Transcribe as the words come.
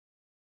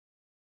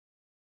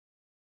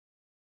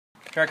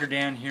Tracker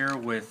Dan here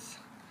with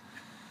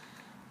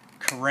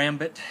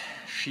Karambit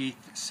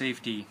sheath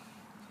safety.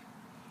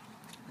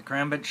 The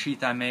Karambit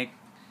sheath I make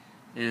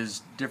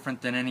is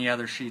different than any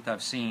other sheath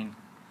I've seen,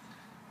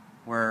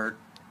 where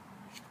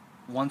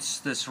once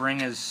this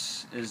ring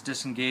is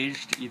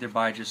disengaged, either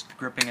by just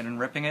gripping it and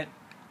ripping it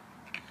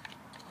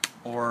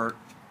or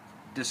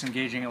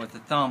disengaging it with the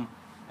thumb,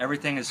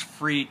 everything is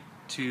free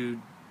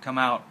to come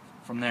out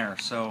from there.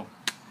 So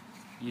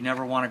you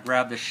never want to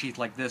grab the sheath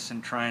like this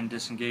and try and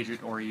disengage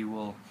it, or you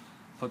will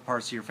put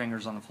parts of your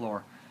fingers on the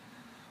floor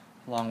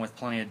along with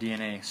plenty of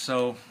DNA.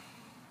 So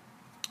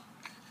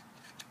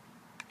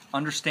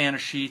understand a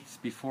sheath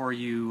before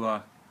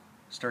you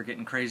start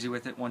getting crazy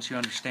with it. Once you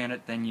understand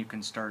it, then you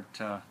can start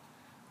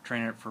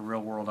training it for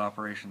real world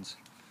operations.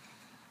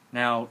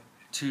 Now,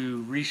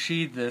 to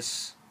resheath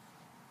this,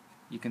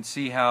 you can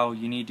see how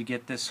you need to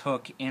get this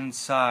hook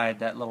inside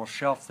that little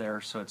shelf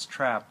there so it's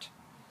trapped,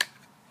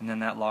 and then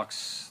that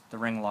the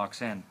ring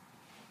locks in.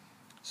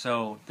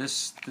 So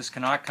this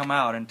cannot come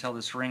out until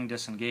this ring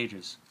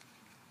disengages.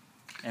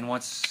 And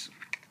once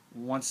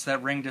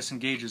that ring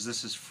disengages,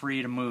 this is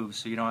free to move,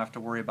 so you don't have to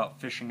worry about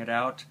fishing it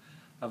out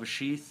of a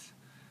sheath,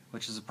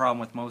 which is a problem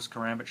with most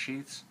Karambit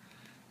sheaths.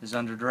 Is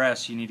under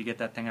duress, you need to get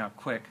that thing out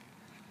quick.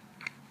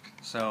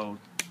 So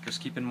just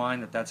keep in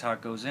mind that that's how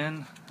it goes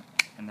in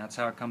and that's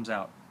how it comes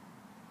out.